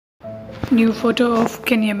New photo of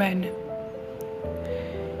Yaman.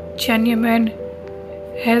 Yaman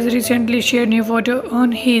has recently shared new photo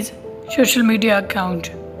on his social media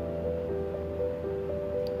account.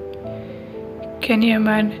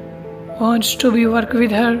 Yaman wants to be work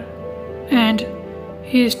with her and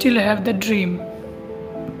he still have the dream.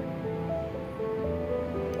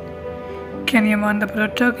 Yaman, the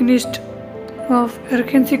protagonist of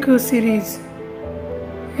Erkensiku series,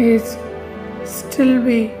 is still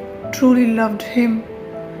be truly loved him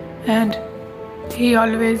and he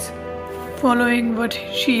always following what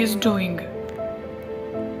she is doing.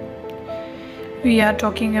 We are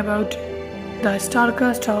talking about the star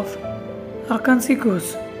cast of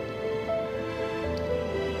Erkensikus.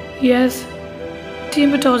 Yes,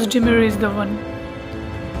 Timothée Demir is the one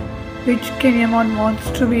which Yaman wants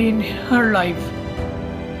to be in her life.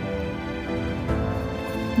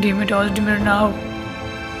 Timothée Demir now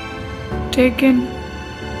taken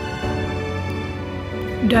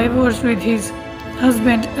divorced with his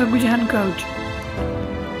husband Agujan Couch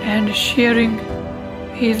and sharing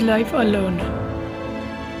his life alone.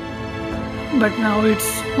 But now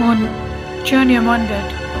it's on Yaman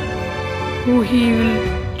that who he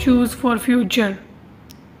will choose for future.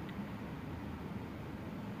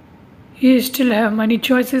 He still have many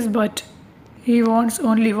choices, but he wants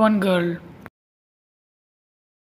only one girl.